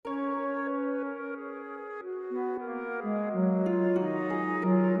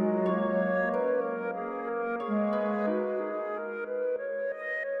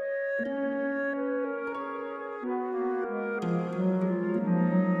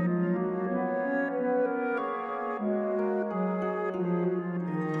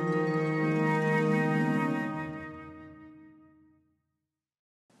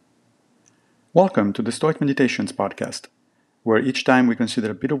Welcome to the Stoic Meditations podcast, where each time we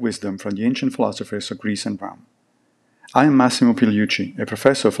consider a bit of wisdom from the ancient philosophers of Greece and Rome. I am Massimo Pigliucci, a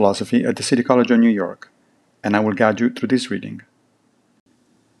professor of philosophy at the City College of New York, and I will guide you through this reading.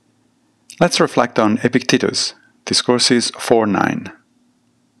 Let's reflect on Epictetus, Discourses 4:9.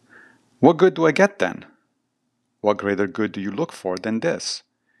 What good do I get then? What greater good do you look for than this?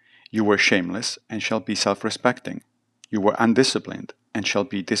 You were shameless and shall be self-respecting. You were undisciplined and shall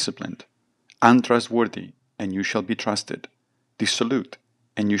be disciplined. Untrustworthy, and you shall be trusted. Dissolute,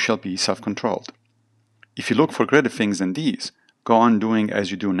 and you shall be self-controlled. If you look for greater things than these, go on doing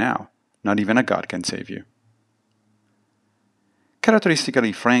as you do now. Not even a god can save you.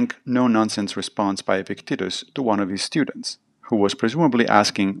 Characteristically frank, no-nonsense response by Epictetus to one of his students, who was presumably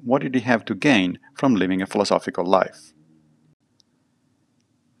asking what did he have to gain from living a philosophical life.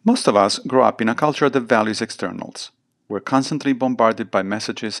 Most of us grow up in a culture that values externals. We're constantly bombarded by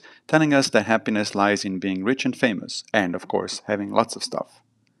messages telling us that happiness lies in being rich and famous, and, of course, having lots of stuff.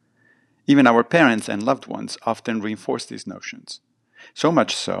 Even our parents and loved ones often reinforce these notions. So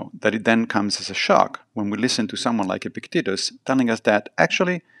much so that it then comes as a shock when we listen to someone like Epictetus telling us that,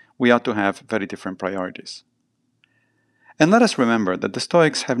 actually, we ought to have very different priorities. And let us remember that the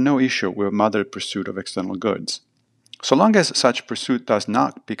Stoics have no issue with a moderate pursuit of external goods. So long as such pursuit does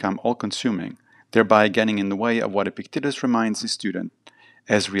not become all-consuming, thereby getting in the way of what Epictetus reminds his student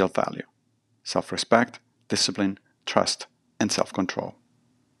as real value: self-respect, discipline, trust, and self-control.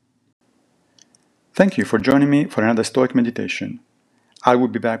 Thank you for joining me for another Stoic meditation. I will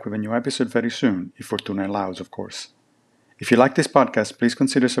be back with a new episode very soon, if Fortuna allows, of course. If you like this podcast, please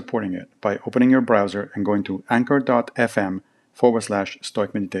consider supporting it by opening your browser and going to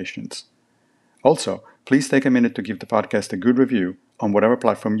anchor.fm/Stoic Meditations. Also, please take a minute to give the podcast a good review on whatever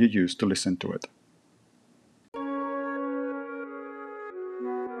platform you use to listen to it.